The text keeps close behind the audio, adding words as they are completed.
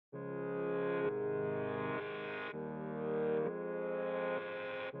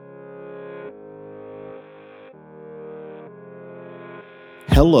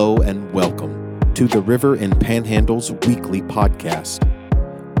Hello and welcome to the River and Panhandle's weekly podcast.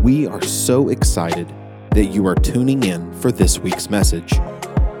 We are so excited that you are tuning in for this week's message.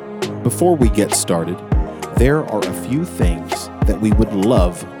 Before we get started, there are a few things that we would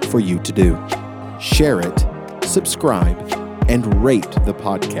love for you to do. Share it, subscribe, and rate the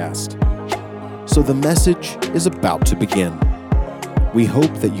podcast. So the message is about to begin. We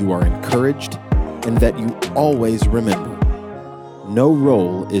hope that you are encouraged and that you always remember, no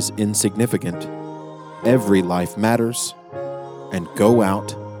role is insignificant. Every life matters, and go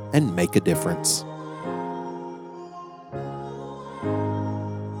out and make a difference.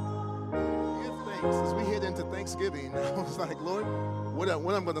 Give thanks. As we head into Thanksgiving, I was like, Lord, what I'm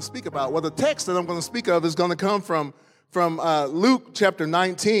going to speak about? Well, the text that I'm going to speak of is going to come from Luke chapter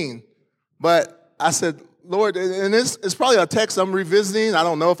 19. But I said, Lord, and it's probably a text I'm revisiting. I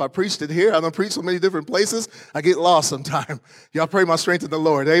don't know if I preached it here. I don't preach so many different places. I get lost sometimes. Y'all pray my strength in the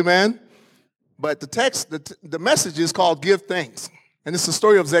Lord. Amen. But the text, the message is called Give Thanks. And it's the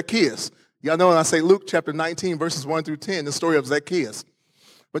story of Zacchaeus. Y'all know when I say Luke chapter 19, verses 1 through 10, the story of Zacchaeus.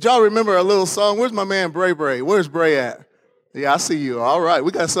 But y'all remember a little song. Where's my man Bray Bray? Where's Bray at? Yeah, I see you. All right.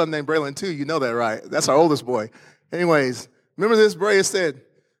 We got a son named Braylon too. You know that, right? That's our oldest boy. Anyways, remember this? Bray said,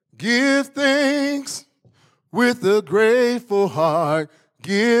 give thanks with a grateful heart.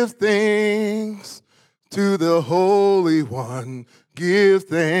 Give thanks to the Holy One. Give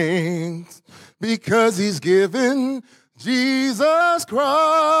thanks because he's given Jesus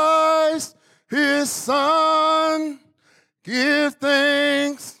Christ, his Son. Give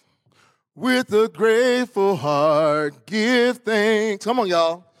thanks with a grateful heart. Give thanks. Come on,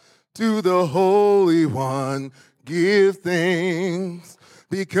 y'all. To the Holy One. Give thanks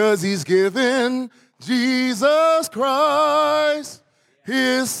because he's given Jesus Christ,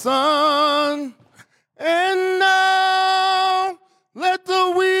 his Son. And now let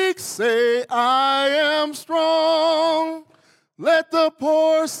the weak say, I am strong. Let the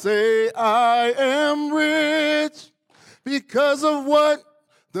poor say, I am rich, because of what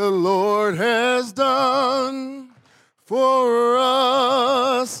the Lord has done for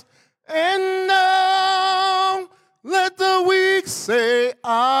us. And now let the weak say,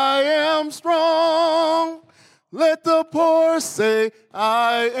 I am strong. Let the poor say,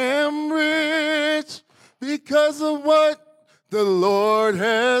 I am rich, because of what the Lord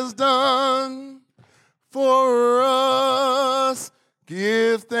has done for us.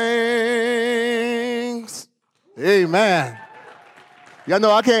 Give thanks. Amen. Y'all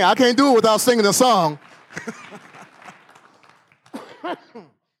know I can't do it without singing a song.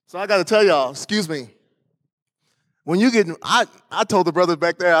 So I got to tell y'all, excuse me. When you get, I told the brothers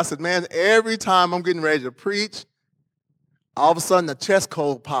back there, I said, man, every time I'm getting ready to preach, all of a sudden the chest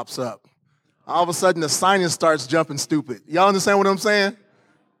cold pops up. All of a sudden the sinus starts jumping stupid. Y'all understand what I'm saying?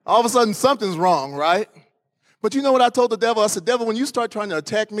 All of a sudden something's wrong, right? But you know what I told the devil? I said, devil, when you start trying to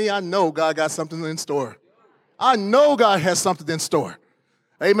attack me, I know God got something in store. I know God has something in store.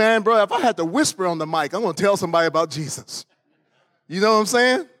 Amen, bro. If I had to whisper on the mic, I'm going to tell somebody about Jesus. You know what I'm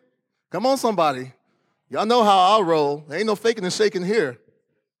saying? Come on, somebody. Y'all know how I'll roll. There ain't no faking and shaking here.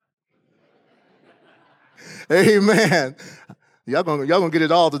 Amen. Y'all gonna get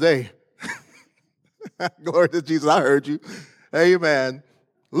it all today. Glory to Jesus. I heard you. Amen.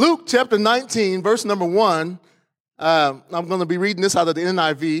 Luke chapter 19, verse number 1. I'm going to be reading this out of the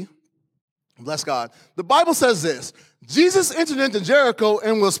NIV. Bless God. The Bible says this. Jesus entered into Jericho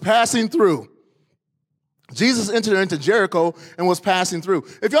and was passing through. Jesus entered into Jericho and was passing through.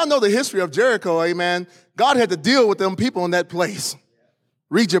 If y'all know the history of Jericho, amen, God had to deal with them people in that place.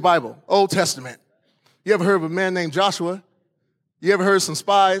 Read your Bible, Old Testament. You ever heard of a man named Joshua? You ever heard some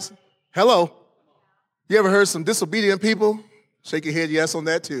spies? Hello. You ever heard some disobedient people? Shake your head yes on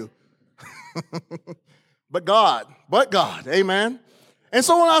that too. But God, amen. And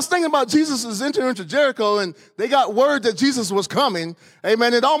so when I was thinking about Jesus' entering into Jericho and they got word that Jesus was coming,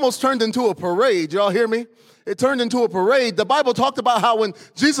 amen, it almost turned into a parade. Y'all hear me? It turned into a parade. The Bible talked about how when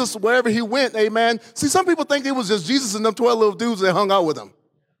Jesus, wherever he went, amen. See, some people think it was just Jesus and them 12 little dudes that hung out with him.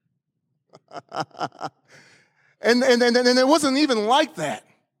 and it wasn't even like that.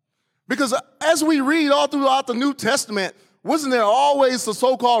 Because as we read all throughout the New Testament, wasn't there always the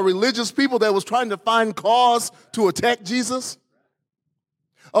so-called religious people that was trying to find cause to attack Jesus?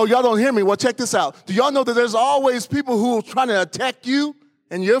 Oh, y'all don't hear me? Well, check this out. Do y'all know that there's always people who are trying to attack you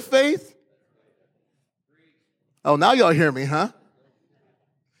and your faith? Oh, now y'all hear me, huh?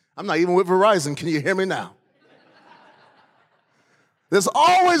 I'm not even with Verizon. Can you hear me now? There's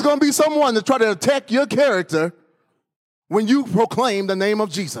always going to be someone to try to attack your character when you proclaim the name of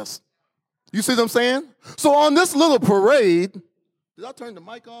Jesus. You see what I'm saying? So on this little parade, Did I turn the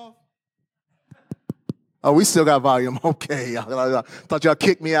mic off? Oh, we still got volume. Okay. I thought y'all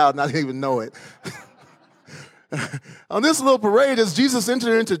kicked me out and I didn't even know it. On this little parade, as Jesus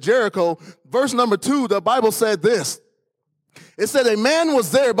entered into Jericho, verse number 2, the Bible said this. It said, a man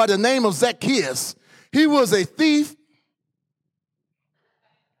was there by the name of Zacchaeus. He was a thief.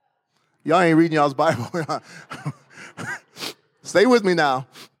 Y'all ain't reading y'all's Bible. Stay with me now.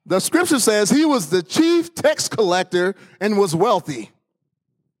 The scripture says he was the chief tax collector and was wealthy.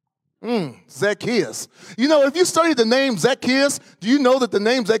 Zacchaeus. You know, if you study the name Zacchaeus, do you know that the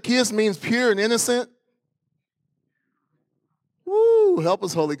name Zacchaeus means pure and innocent? Woo, help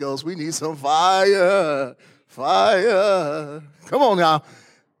us, Holy Ghost. We need some fire. Fire. Come on now.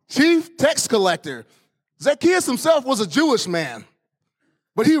 Chief tax collector. Zacchaeus himself was a Jewish man,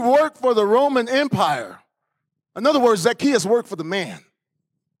 but he worked for the Roman Empire. In other words, Zacchaeus worked for the man.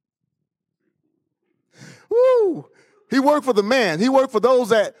 Woo. He worked for the man. He worked for those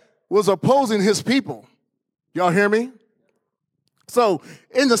that was opposing his people. Y'all hear me? So,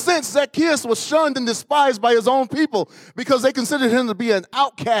 in the sense, Zacchaeus was shunned and despised by his own people because they considered him to be an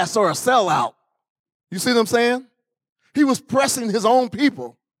outcast or a sellout. You see what I'm saying? He was pressing his own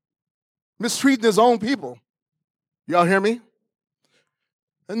people, mistreating his own people. Y'all hear me?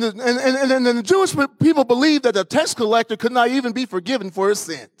 And the Jewish people believed that the tax collector could not even be forgiven for his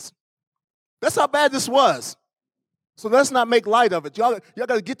sins. That's how bad this was. So let's not make light of it. Y'all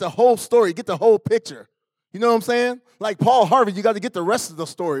got to get the whole story, get the whole picture. You know what I'm saying? Like Paul Harvey, you got to get the rest of the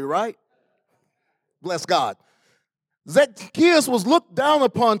story, right? Bless God. Zacchaeus was looked down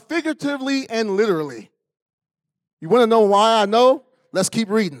upon figuratively and literally. You want to know why I know? Let's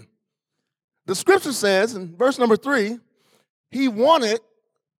keep reading. The scripture says in verse number 3, he wanted,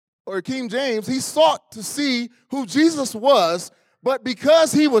 or King James, he sought to see who Jesus was, but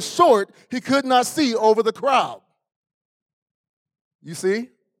because he was short, he could not see over the crowd. You see?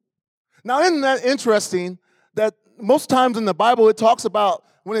 Now, isn't that interesting that most times in the Bible it talks about,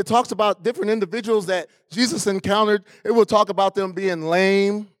 when it talks about different individuals that Jesus encountered, it will talk about them being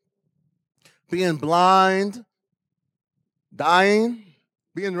lame, being blind, dying,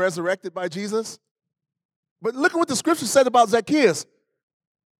 being resurrected by Jesus. But look at what the scripture said about Zacchaeus.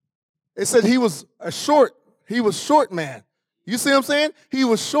 It said he was short man. You see what I'm saying? He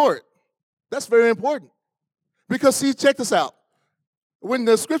was short. That's very important. Because see, check this out. When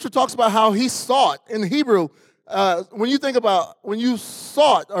the scripture talks about how he sought in Hebrew, when you think about when you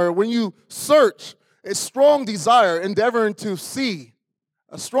sought or when you search, a strong desire endeavoring to see.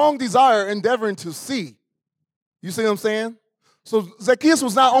 A strong desire endeavoring to see. You see what I'm saying? So Zacchaeus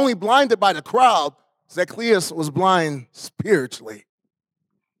was not only blinded by the crowd, Zacchaeus was blind spiritually.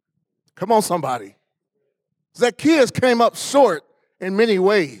 Come on, somebody. Zacchaeus came up short in many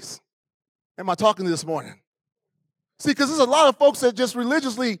ways. Am I talking this morning? See, because there's a lot of folks that just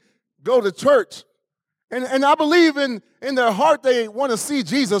religiously go to church. And I believe in their heart they want to see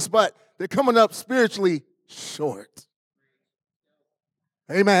Jesus, but they're coming up spiritually short.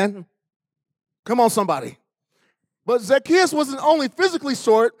 Amen. Come on, somebody. But Zacchaeus wasn't only physically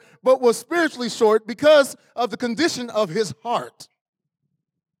short, but was spiritually short because of the condition of his heart.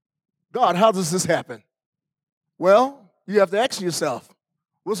 God, how does this happen? Well, you have to ask yourself,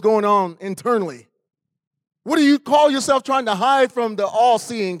 what's going on internally? What do you call yourself trying to hide from the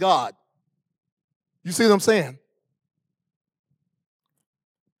all-seeing God? You see what I'm saying?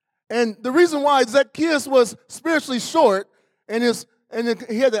 And the reason why Zacchaeus was spiritually short and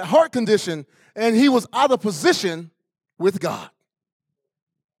he had that heart condition and he was out of position with God.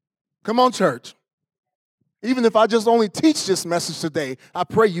 Come on, church. Even if I just only teach this message today, I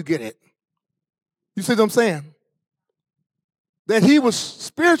pray you get it. You see what I'm saying? That he was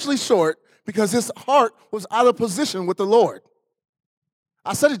spiritually short because his heart was out of position with the Lord.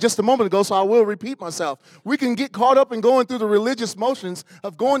 I said it just a moment ago, so I will repeat myself. We can get caught up in going through the religious motions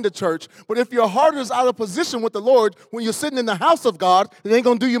of going to church, but if your heart is out of position with the Lord when you're sitting in the house of God, it ain't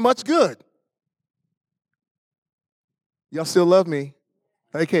going to do you much good. Y'all still love me?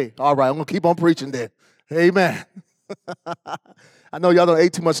 Okay, all right, I'm going to keep on preaching then. Amen. I know y'all done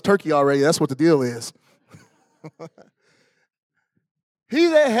ate too much turkey already. That's what the deal is. He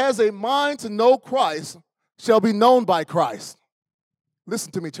that has a mind to know Christ shall be known by Christ.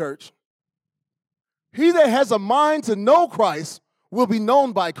 Listen to me, church. He that has a mind to know Christ will be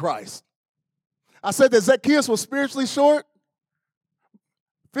known by Christ. I said that Zacchaeus was spiritually short,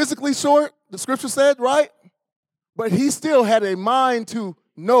 physically short, the scripture said, right? But he still had a mind to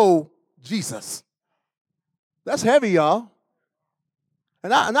know Jesus. That's heavy, y'all.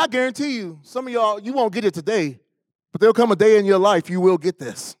 And I guarantee you, some of y'all, you won't get it today, but there'll come a day in your life you will get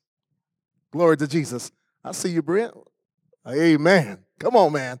this. Glory to Jesus. I see you, Brent. Amen. Come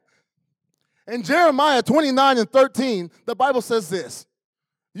on, man. In Jeremiah 29:13, the Bible says this: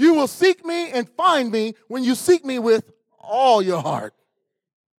 you will seek me and find me when you seek me with all your heart.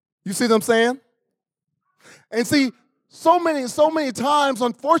 You see what I'm saying? And see, so many times,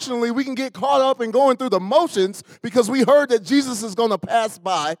 unfortunately, we can get caught up in going through the motions because we heard that Jesus is going to pass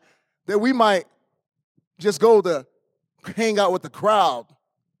by, that we might just go to hang out with the crowd.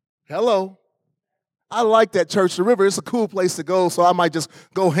 Hello. I like that church, the River. It's a cool place to go, so I might just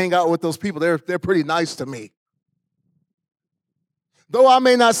go hang out with those people. They're pretty nice to me. Though I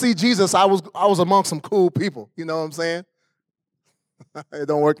may not see Jesus, I was among some cool people. You know what I'm saying? It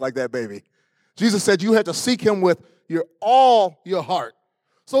don't work like that, baby. Jesus said you had to seek him with all your heart.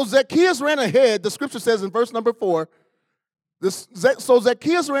 So Zacchaeus ran ahead. The scripture says in verse number 4, so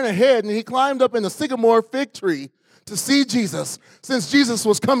Zacchaeus ran ahead and he climbed up in the sycamore fig tree to see Jesus, since Jesus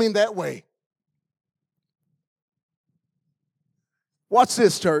was coming that way. Watch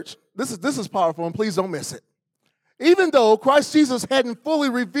this, church. This is powerful, and please don't miss it. Even though Christ Jesus hadn't fully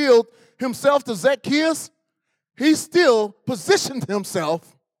revealed himself to Zacchaeus, he still positioned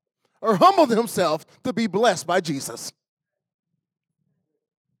himself or humbled himself to be blessed by Jesus.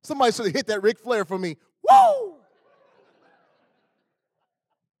 Somebody should have hit that Ric Flair for me. Woo!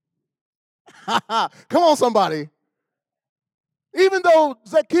 Come on, somebody. Even though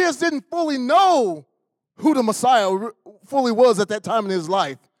Zacchaeus didn't fully know who the Messiah fully was at that time in his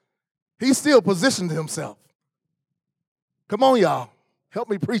life, he still positioned himself. Come on, y'all. Help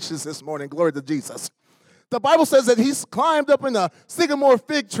me preach this morning. Glory to Jesus. The Bible says that he's climbed up in a sycamore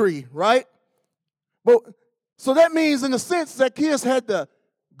fig tree, right? So that means, in a sense, Zacchaeus had to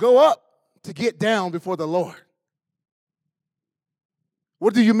go up to get down before the Lord.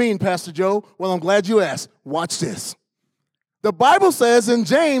 What do you mean, Pastor Joe? Well, I'm glad you asked. Watch this. The Bible says in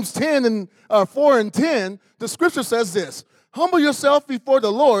James 4 and 10, the scripture says this: humble yourself before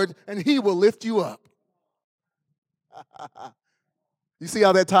the Lord, and he will lift you up. You see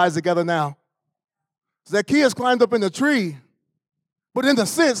how that ties together now? Zacchaeus climbed up in the tree, but in a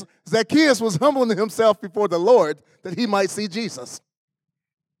sense, Zacchaeus was humbling himself before the Lord that he might see Jesus.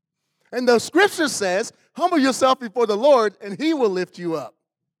 And the scripture says, humble yourself before the Lord, and he will lift you up.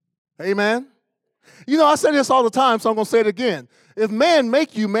 Amen? You know, I say this all the time, so I'm going to say it again. If man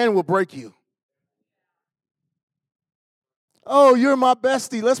make you, man will break you. Oh, you're my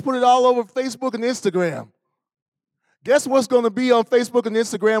bestie. Let's put it all over Facebook and Instagram. Guess what's going to be on Facebook and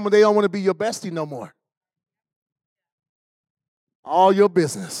Instagram when they don't want to be your bestie no more? All your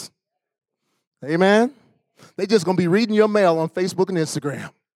business. Amen? They just going to be reading your mail on Facebook and Instagram.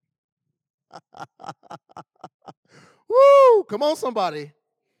 Woo! Come on, somebody.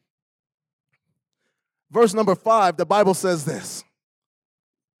 Verse number 5, the Bible says this: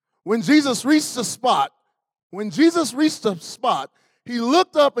 when Jesus reached the spot, he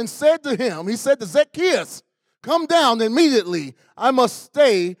looked up and said to Zacchaeus, come down immediately. I must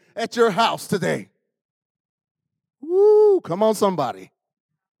stay at your house today. Woo, come on, somebody.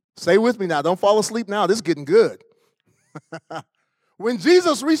 Stay with me now. Don't fall asleep now. This is getting good. When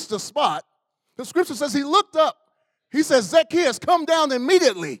Jesus reached the spot, the scripture says he looked up. He says, Zacchaeus, come down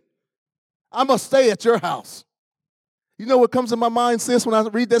immediately. I must stay at your house. You know what comes to my mind, sis, when I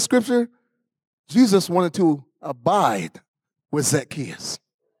read that scripture? Jesus wanted to abide with Zacchaeus.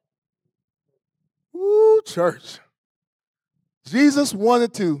 Woo, church. Jesus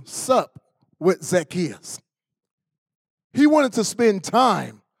wanted to sup with Zacchaeus. He wanted to spend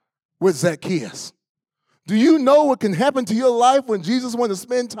time with Zacchaeus. Do you know what can happen to your life when Jesus wants to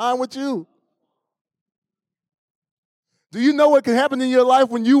spend time with you? Do you know what can happen in your life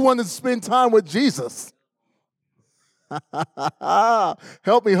when you want to spend time with Jesus?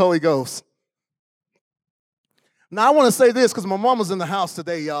 Help me, Holy Ghost. Now, I want to say this because my mama's in the house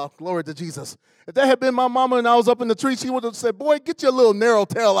today, y'all. Glory to Jesus. If that had been my mama and I was up in the tree, she would have said, boy, get your little narrow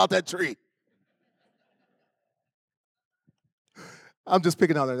tail out that tree. I'm just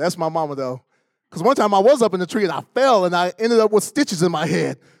picking on her. That's my mama, though. Because one time I was up in the tree and I fell and I ended up with stitches in my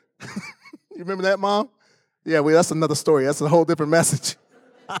head. You remember that, Mom? Yeah, well, that's another story. That's a whole different message.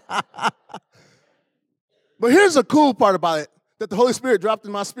 But here's the cool part about it that the Holy Spirit dropped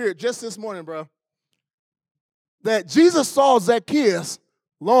in my spirit just this morning, bro. That Jesus saw Zacchaeus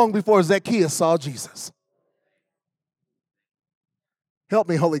long before Zacchaeus saw Jesus. Help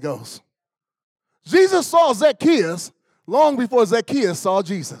me, Holy Ghost. Jesus saw Zacchaeus long before Zacchaeus saw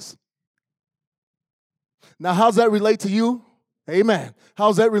Jesus. Now, how's that relate to you? Amen.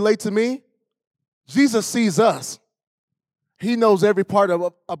 How's that relate to me? Jesus sees us. He knows every part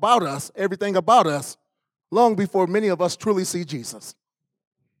about us, everything about us, long before many of us truly see Jesus.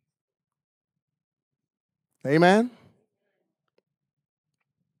 Amen?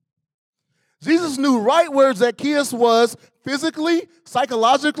 Jesus knew right where Zacchaeus was physically,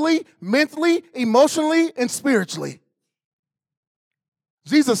 psychologically, mentally, emotionally, and spiritually.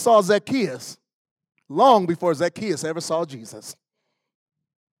 Jesus saw Zacchaeus long before Zacchaeus ever saw Jesus.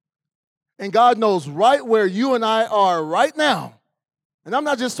 And God knows right where you and I are right now. And I'm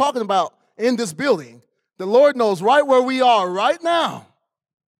not just talking about in this building. The Lord knows right where we are right now.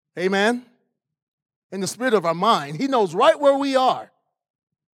 Amen. In the spirit of our mind. He knows right where we are.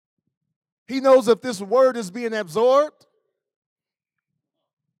 He knows if this word is being absorbed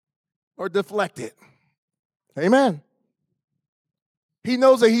or deflected. Amen. He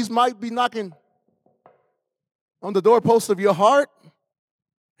knows that he might be knocking on the doorpost of your heart.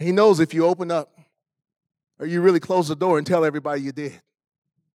 He knows if you open up or you really close the door and tell everybody you did.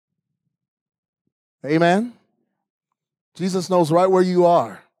 Amen. Jesus knows right where you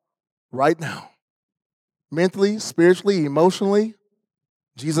are right now. Mentally, spiritually, emotionally,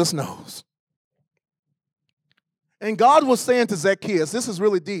 Jesus knows. And God was saying to Zacchaeus, this is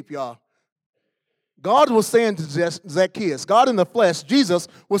really deep, y'all. God was saying to Zacchaeus, God in the flesh, Jesus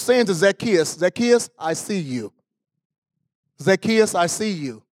was saying to Zacchaeus, Zacchaeus, I see you. Zacchaeus, I see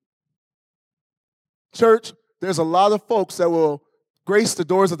you. Church, there's a lot of folks that will grace the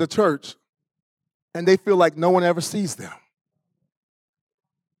doors of the church and they feel like no one ever sees them.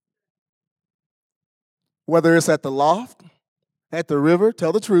 Whether it's at the loft, at the river,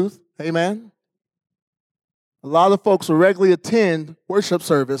 tell the truth, amen. A lot of folks will regularly attend worship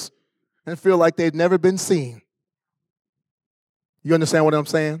service and feel like they've never been seen. You understand what I'm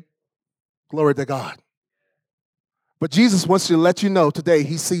saying? Glory to God. But Jesus wants to let you know today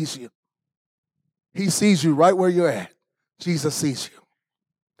he sees you. He sees you right where you're at. Jesus sees you.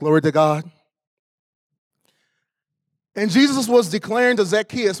 Glory to God. And Jesus was declaring to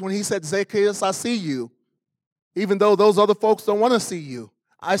Zacchaeus when he said, Zacchaeus, I see you. Even though those other folks don't want to see you,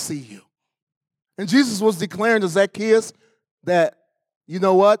 I see you. And Jesus was declaring to Zacchaeus that, you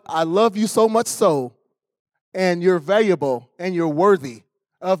know what? I love you so much so, and you're valuable and you're worthy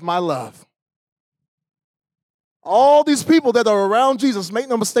of my love. All these people that are around Jesus, make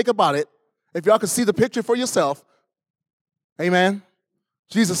no mistake about it, if y'all can see the picture for yourself, amen.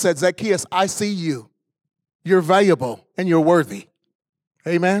 Jesus said, Zacchaeus, I see you. You're valuable and you're worthy.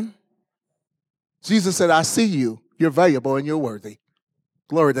 Amen. Jesus said, I see you. You're valuable and you're worthy.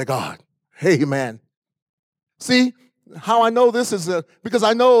 Glory to God. Amen. See, how I know this is because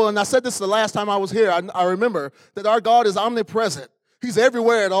I know, and I said this the last time I was here, I remember that our God is omnipresent. He's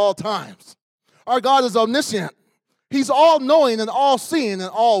everywhere at all times. Our God is omniscient. He's all-knowing and all-seeing and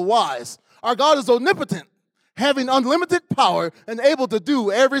all-wise. Our God is omnipotent, having unlimited power and able to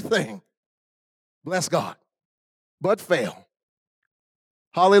do everything. Bless God. But fail.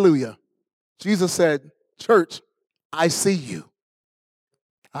 Hallelujah. Jesus said, church, I see you.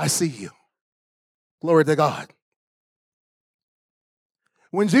 I see you. Glory to God.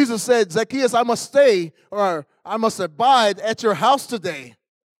 When Jesus said, Zacchaeus, I must stay or I must abide at your house today,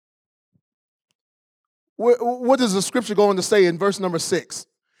 what does the scripture go on to say in verse number 6?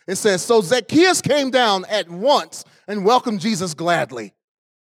 It says, so Zacchaeus came down at once and welcomed Jesus gladly.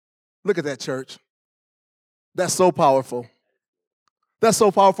 Look at that, church. That's so powerful. That's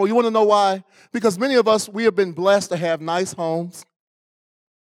so powerful. You want to know why? Because many of us, we have been blessed to have nice homes.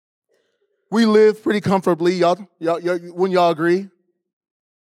 We live pretty comfortably, wouldn't y'all agree?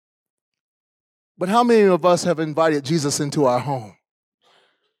 But how many of us have invited Jesus into our home?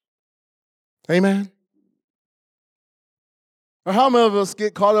 Amen? Or how many of us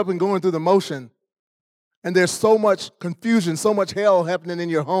get caught up in going through the motion and there's so much confusion, so much hell happening in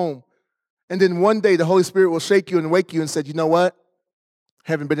your home, and then one day the Holy Spirit will shake you and wake you and say, you know what?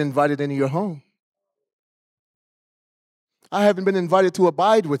 I haven't been invited into your home. I haven't been invited to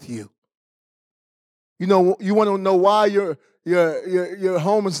abide with you. You know, you want to know why your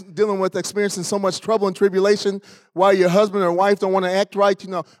home is dealing with experiencing so much trouble and tribulation, why your husband or wife don't want to act right,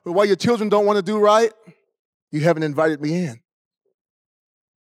 why your children don't want to do right? You haven't invited me in.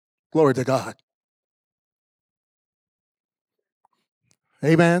 Glory to God.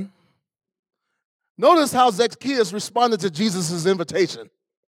 Amen. Notice how Zacchaeus responded to Jesus' invitation.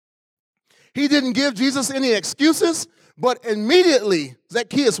 He didn't give Jesus any excuses, but immediately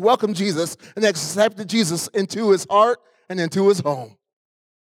Zacchaeus welcomed Jesus and accepted Jesus into his heart and into his home.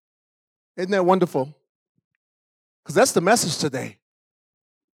 Isn't that wonderful? Because that's the message today.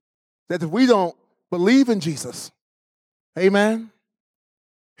 That if we don't believe in Jesus, amen,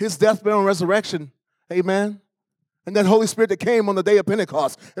 his death, burial, and resurrection, amen, and that Holy Spirit that came on the day of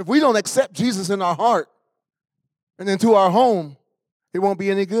Pentecost, if we don't accept Jesus in our heart and into our home, it won't be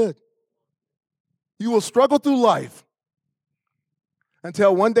any good. You will struggle through life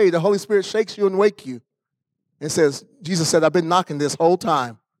until one day the Holy Spirit shakes you and wakes you and says, Jesus said, I've been knocking this whole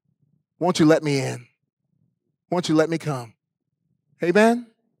time. Won't you let me in? Won't you let me come? Amen?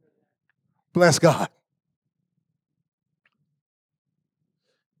 Bless God.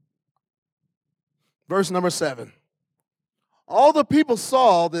 Verse number 7. All the people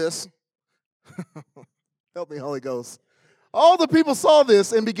saw this. Help me, Holy Ghost. All the people saw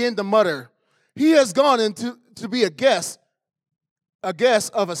this and began to mutter, he has gone into to be a guest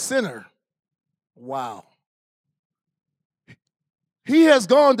of a sinner. Wow. He has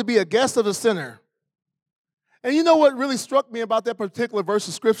gone to be a guest of a sinner. And you know what really struck me about that particular verse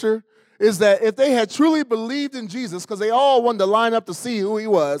of Scripture is that if they had truly believed in Jesus, because they all wanted to line up to see who he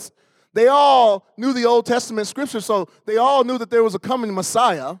was, they all knew the Old Testament Scripture, so they all knew that there was a coming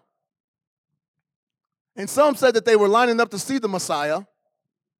Messiah. And some said that they were lining up to see the Messiah.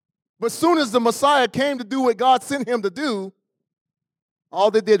 But as soon as the Messiah came to do what God sent him to do,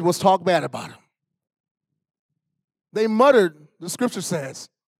 all they did was talk bad about him. They muttered, the Scripture says,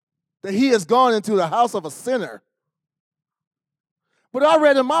 that he has gone into the house of a sinner. But I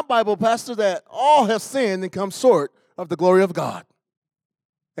read in my Bible, Pastor, that all have sinned and come short of the glory of God.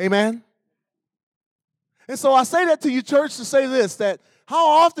 Amen? And so I say that to you, church, to say this, that how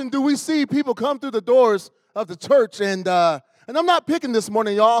often do we see people come through the doors of the church, and I'm not picking this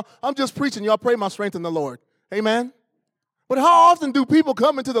morning, y'all. I'm just preaching. Y'all pray my strength in the Lord. Amen? But how often do people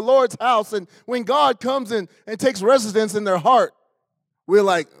come into the Lord's house, and when God comes in and takes residence in their heart, we're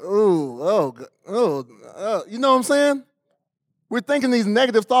like, you know what I'm saying? We're thinking these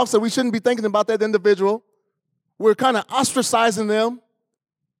negative thoughts that we shouldn't be thinking about that individual. We're kind of ostracizing them.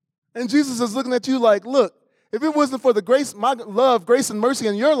 And Jesus is looking at you like, look, if it wasn't for the grace, my love, grace, and mercy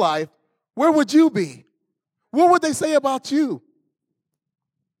in your life, where would you be? What would they say about you?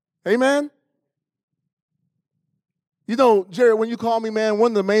 Amen? You know, Jared, when you call me, man,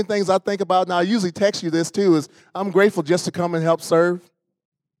 one of the main things I think about, and I usually text you this too, is I'm grateful just to come and help serve.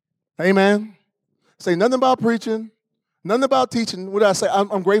 Amen? Say nothing about preaching, nothing about teaching. What did I say?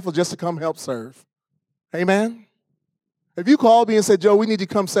 I'm grateful just to come help serve. Amen? If you called me and said, Joe, we need you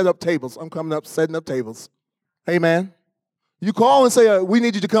to come set up tables, I'm coming up setting up tables. Amen? You call and say, we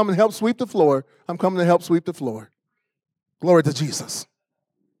need you to come and help sweep the floor, I'm coming to help sweep the floor. Glory to Jesus.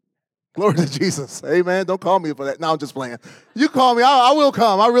 Glory to Jesus. Amen. Don't call me for that. No, I'm just playing. You call me, I will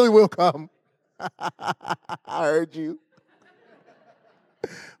come. I really will come. I heard you.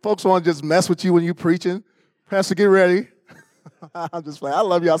 Folks want to just mess with you when you're preaching. Pastor, get ready. I'm just playing. I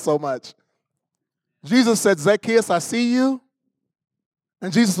love y'all so much. Jesus said, Zacchaeus, I see you.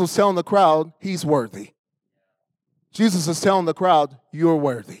 And Jesus was telling the crowd, he's worthy. Jesus is telling the crowd, you're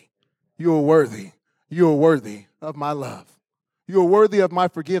worthy. You're worthy. You're worthy of my love. You're worthy of my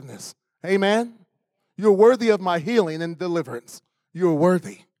forgiveness. Amen? You're worthy of my healing and deliverance. You're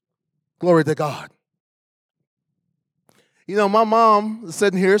worthy. Glory to God. You know, my mom is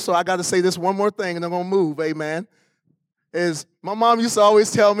sitting here, so I got to say this one more thing, and I'm going to move, amen, is my mom used to always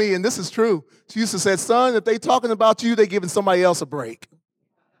tell me, and this is true, she used to say, son, if they talking about you, they giving somebody else a break.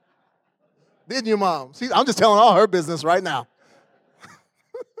 Didn't you, Mom? See, I'm just telling all her business right now.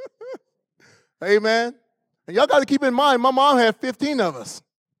 Amen? And y'all got to keep in mind, my mom had 15 of us.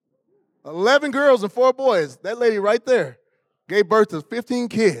 11 girls and 4 boys. That lady right there gave birth to 15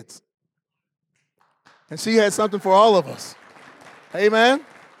 kids. And she had something for all of us. Amen?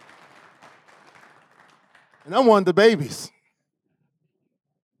 And I'm one of the babies.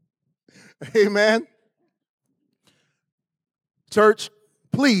 Amen? Church,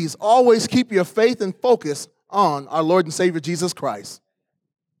 please always keep your faith and focus on our Lord and Savior Jesus Christ.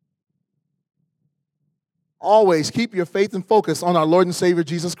 Always keep your faith and focus on our Lord and Savior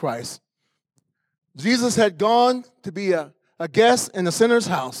Jesus Christ. Jesus had gone to be a guest in the sinner's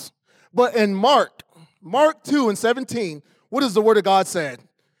house. But in Mark 2:17, what does the Word of God said?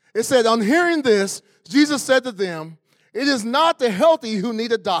 It said, on hearing this, Jesus said to them, it is not the healthy who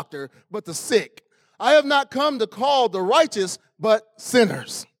need a doctor, but the sick. I have not come to call the righteous, but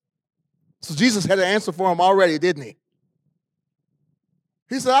sinners. So Jesus had an answer for them already, didn't he?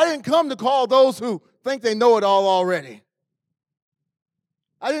 He said, I didn't come to call those who think they know it all already.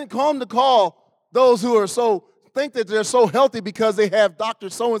 I didn't come to call those who think that they're so healthy because they have Dr.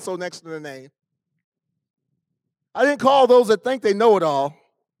 So-and-so next to their name. I didn't call those that think they know it all.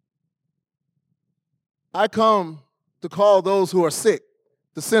 I come to call those who are sick,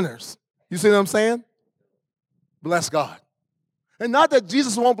 the sinners. You see what I'm saying? Bless God. And not that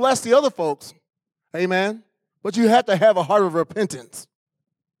Jesus won't bless the other folks. Amen. But you have to have a heart of repentance.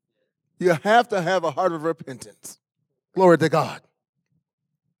 You have to have a heart of repentance. Glory to God.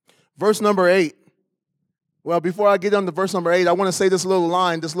 Verse number 8. Well, before I get on to verse number 8, I want to say this little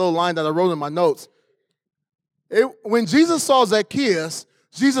line that I wrote in my notes. When Jesus saw Zacchaeus,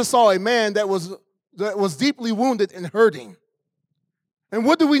 Jesus saw a man that was deeply wounded and hurting. And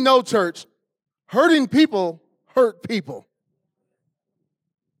what do we know, church? Hurting people hurt people.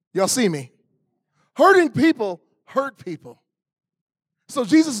 Y'all see me? Hurting people hurt people. So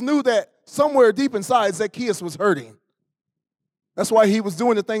Jesus knew that somewhere deep inside, Zacchaeus was hurting. That's why he was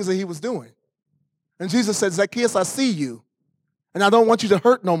doing the things that he was doing. And Jesus said, Zacchaeus, I see you, and I don't want you to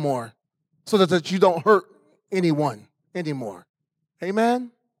hurt no more, so that you don't hurt anyone anymore.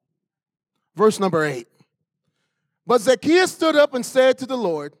 Amen? Verse number 8. But Zacchaeus stood up and said to the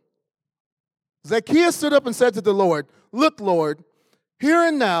Lord, Look, Lord, here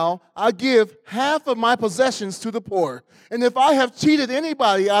and now I give half of my possessions to the poor, and if I have cheated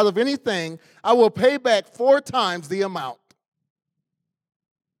anybody out of anything, I will pay back 4 times the amount.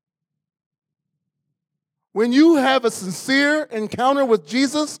 When you have a sincere encounter with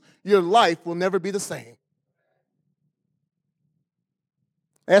Jesus, your life will never be the same.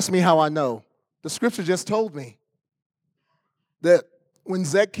 Ask me how I know. The scripture just told me that when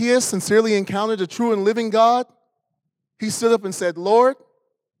Zacchaeus sincerely encountered the true and living God, he stood up and said, Lord,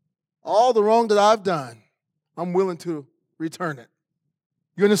 all the wrong that I've done, I'm willing to return it.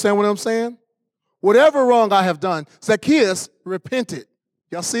 You understand what I'm saying? Whatever wrong I have done, Zacchaeus repented.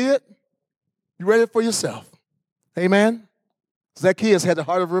 Y'all see it? You read it for yourself. Amen? Zacchaeus had the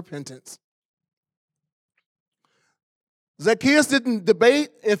heart of repentance. Zacchaeus didn't debate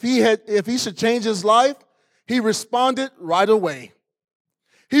if he should change his life. He responded right away.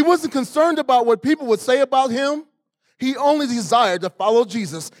 He wasn't concerned about what people would say about him. He only desired to follow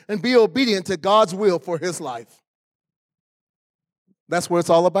Jesus and be obedient to God's will for his life. That's what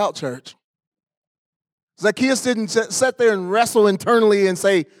it's all about, church. Zacchaeus didn't sit there and wrestle internally and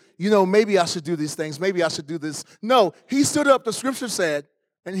say, maybe I should do these things. Maybe I should do this. No, he stood up, the scripture said,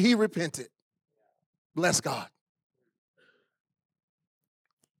 and he repented. Bless God.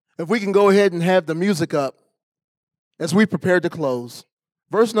 If we can go ahead and have the music up as we prepare to close.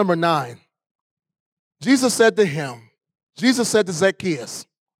 Verse number 9. Jesus said to Zacchaeus,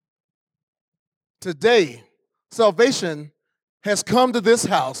 today salvation has come to this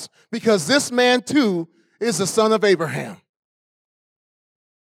house because this man too is the son of Abraham.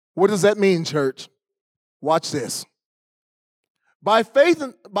 What does that mean, church? Watch this. By faith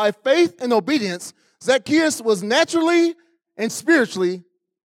and obedience, Zacchaeus was naturally and spiritually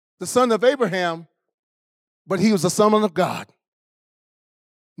the son of Abraham, but he was the son of God.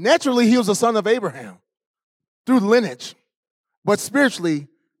 Naturally, he was the son of Abraham through lineage, but spiritually,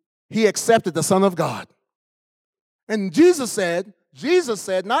 he accepted the Son of God. And Jesus said,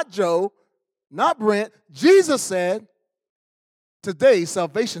 not Joe, not Brent, Jesus said, today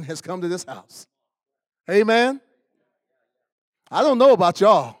salvation has come to this house. Amen? I don't know about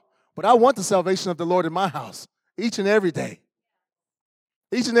y'all, but I want the salvation of the Lord in my house each and every day.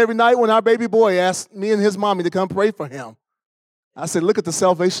 Each and every night when our baby boy asked me and his mommy to come pray for him, I said, look at the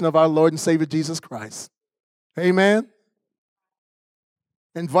salvation of our Lord and Savior Jesus Christ. Amen?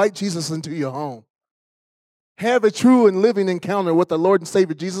 Invite Jesus into your home. Have a true and living encounter with the Lord and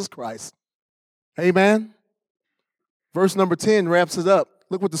Savior Jesus Christ. Amen? Verse number 10 wraps it up.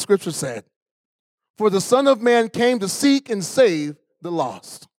 Look what the scripture said. For the Son of Man came to seek and save the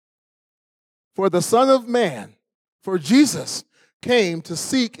lost. For the Son of Man, for Jesus, came to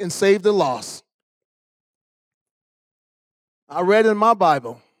seek and save the lost. I read in my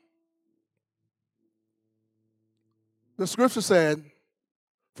Bible, the scripture said,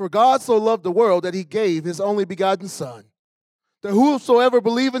 for God so loved the world that he gave his only begotten Son, that whosoever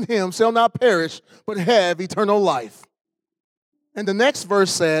believe in him shall not perish, but have eternal life. And the next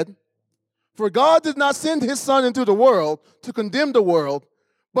verse said, for God did not send his Son into the world to condemn the world,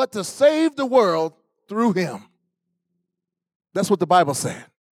 but to save the world through him. That's what the Bible said.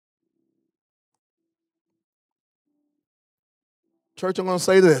 Church, I'm going to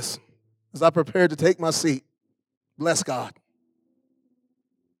say this as I prepare to take my seat. Bless God.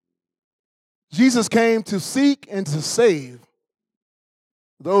 Jesus came to seek and to save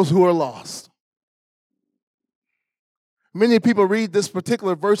those who are lost. Many people read this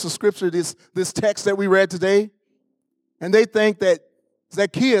particular verse of scripture, this text that we read today, and they think that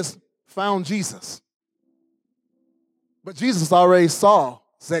Zacchaeus found Jesus. But Jesus already saw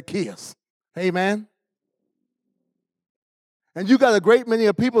Zacchaeus. Amen? And you got a great many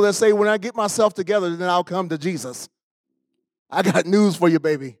of people that say, when I get myself together, then I'll come to Jesus. I got news for you,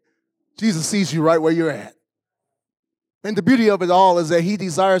 baby. Jesus sees you right where you're at. And the beauty of it all is that he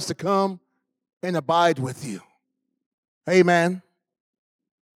desires to come and abide with you. Amen.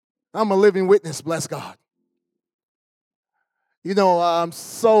 I'm a living witness, bless God. You know, I'm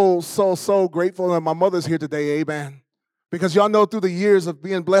so grateful that my mother's here today, amen. Because y'all know through the years of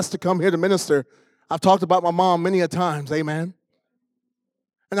being blessed to come here to minister, I've talked about my mom many a times, amen.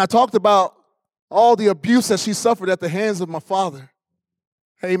 And I talked about all the abuse that she suffered at the hands of my father,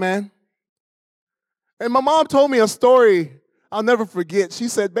 amen. And my mom told me a story I'll never forget. She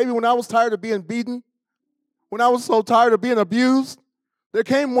said, baby, when I was tired of being beaten, when I was so tired of being abused, there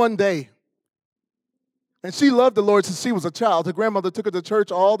came one day. And she loved the Lord since she was a child. Her grandmother took her to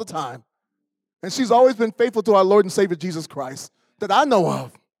church all the time. And she's always been faithful to our Lord and Savior Jesus Christ that I know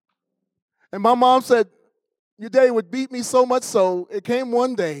of. And my mom said, your daddy would beat me so much so, it came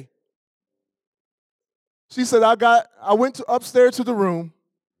one day. She said, I went upstairs to the room,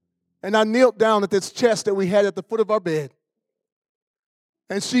 and I knelt down at this chest that we had at the foot of our bed.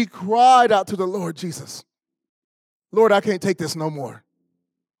 And she cried out to the Lord Jesus, Lord, I can't take this no more.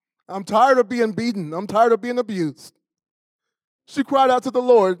 I'm tired of being beaten. I'm tired of being abused. She cried out to the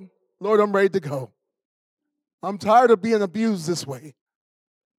Lord, Lord, I'm ready to go. I'm tired of being abused this way.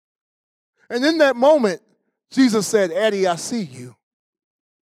 And in that moment, Jesus said, Addie, I see you.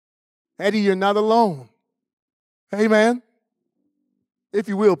 Addie, you're not alone. Amen. If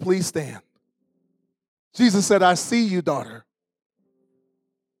you will, please stand. Jesus said, I see you, daughter.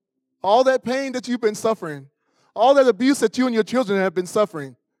 All that pain that you've been suffering, all that abuse that you and your children have been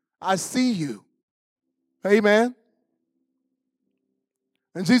suffering, I see you. Amen.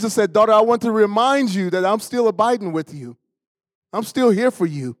 And Jesus said, daughter, I want to remind you that I'm still abiding with you. I'm still here for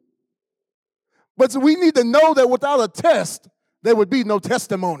you. But we need to know that without a test, there would be no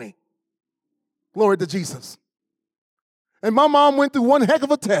testimony. Glory to Jesus. And my mom went through one heck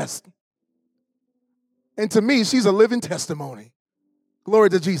of a test. And to me, she's a living testimony. Glory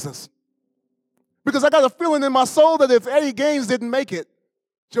to Jesus. Because I got a feeling in my soul that if Eddie Gaines didn't make it,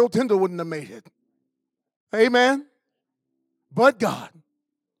 Joe Tindall wouldn't have made it. Amen. But God.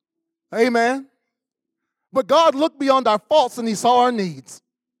 Amen. But God looked beyond our faults and he saw our needs.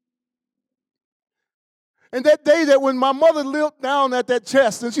 And that day that when my mother looked down at that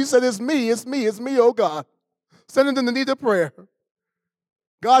chest and she said, it's me, oh God, standing in the need of prayer,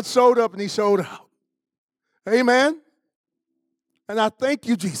 God showed up and he showed out. Amen. And I thank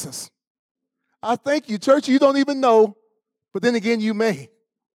you, Jesus. I thank you. Church, you don't even know, but then again, you may.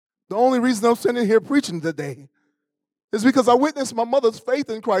 The only reason I'm sitting here preaching today is because I witnessed my mother's faith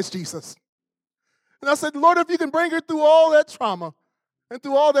in Christ Jesus. And I said, Lord, if you can bring her through all that trauma and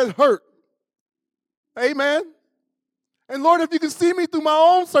through all that hurt, amen. And Lord, if you can see me through my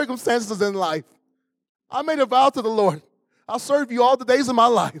own circumstances in life, I made a vow to the Lord. I'll serve you all the days of my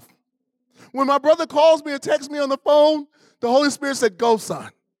life. When my brother calls me or texts me on the phone, the Holy Spirit said, go, son.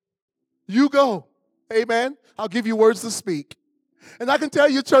 You go. Amen. I'll give you words to speak. And I can tell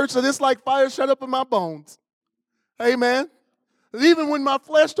you, church, that it's like fire shut up in my bones. Amen. And even when my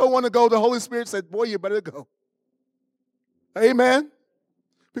flesh don't want to go, the Holy Spirit said, boy, you better go. Amen.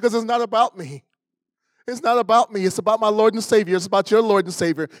 Because it's not about me. It's not about me. It's about my Lord and Savior. It's about your Lord and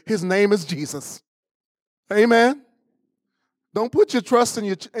Savior. His name is Jesus. Amen. Don't put your trust in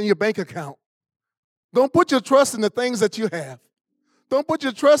your bank account. Don't put your trust in the things that you have. Don't put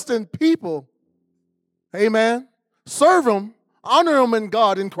your trust in people. Amen. Serve them. Honor them in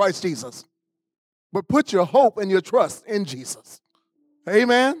God in Christ Jesus. But put your hope and your trust in Jesus.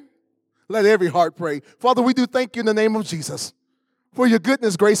 Amen. Let every heart pray. Father, we do thank you in the name of Jesus for your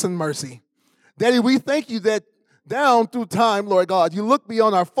goodness, grace, and mercy. Daddy, we thank you that down through time, Lord God, you look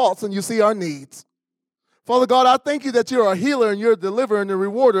beyond our faults and you see our needs. Father God, I thank you that you're a healer and you're a deliverer and a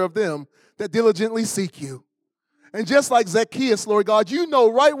rewarder of them that diligently seek you. And just like Zacchaeus, Lord God, you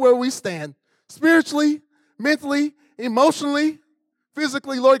know right where we stand, spiritually, mentally, emotionally,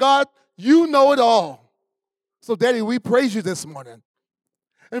 physically, Lord God, you know it all. So, Daddy, we praise you this morning.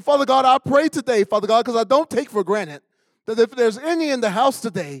 And, Father God, I pray today, Father God, because I don't take for granted that if there's any in the house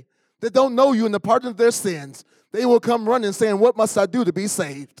today that don't know you and the pardon of their sins, they will come running saying, what must I do to be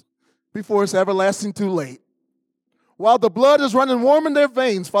saved? Before it's everlasting too late. While the blood is running warm in their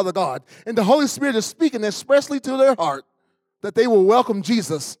veins, Father God, and the Holy Spirit is speaking expressly to their heart, that they will welcome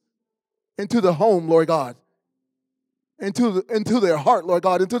Jesus into the home, Lord God, into their heart, Lord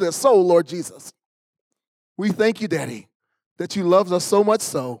God, into their soul, Lord Jesus. We thank you, Daddy, that you loved us so much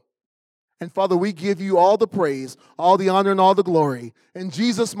so. And Father, we give you all the praise, all the honor, and all the glory. In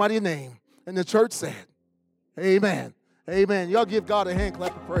Jesus' mighty name. And the church said, amen. Amen. Y'all give God a hand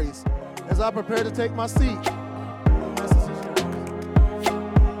clap of praise as I prepare to take my seat.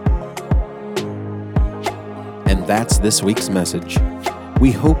 And that's this week's message.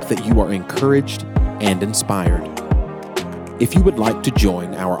 We hope that you are encouraged and inspired. If you would like to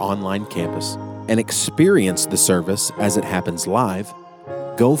join our online campus, and experience the service as it happens live,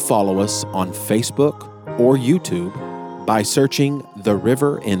 go follow us on Facebook or YouTube by searching The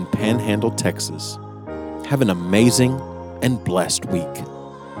River in Panhandle, Texas. Have an amazing and blessed week.